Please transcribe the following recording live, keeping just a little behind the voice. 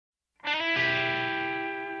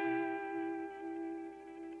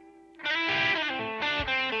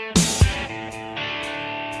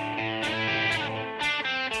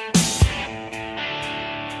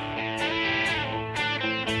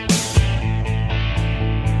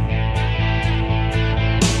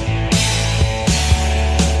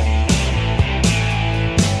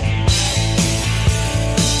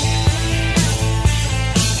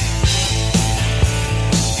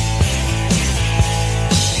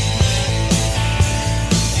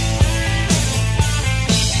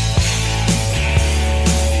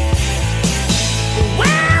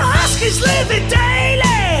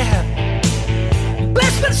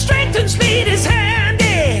speed is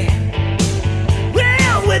handy.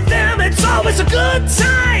 Well, with them it's always a good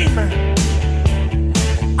time.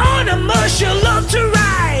 On a mush you'll love to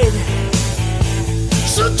ride.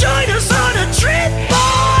 So join us on a trip,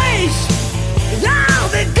 boys. Now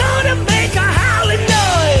they're gonna make a howling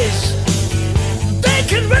noise. They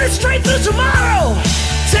can run it straight through tomorrow.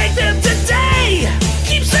 Take them today.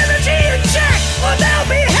 Keep synergy in check, or there'll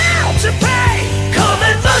be hell to pay. Come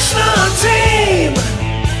and mush the team.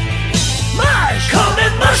 Mush. Come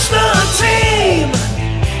and mush the team.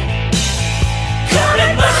 Come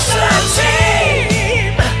and mush the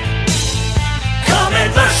team. Come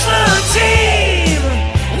and mush the team.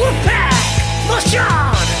 Wolfpack, mush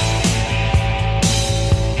on.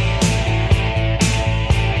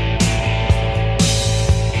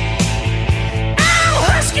 Ow,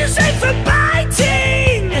 Huskies ain't for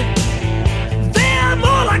biting. They're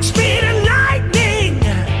more like speed and lightning,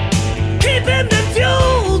 keeping them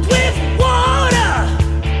fueled with water.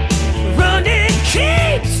 Running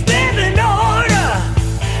keeps them in order.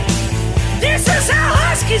 This is how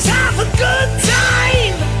Huskies have a good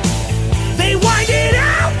time. They wind it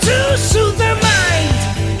out to soothe their mind.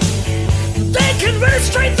 They can run it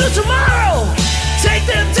straight through tomorrow. Take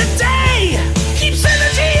them to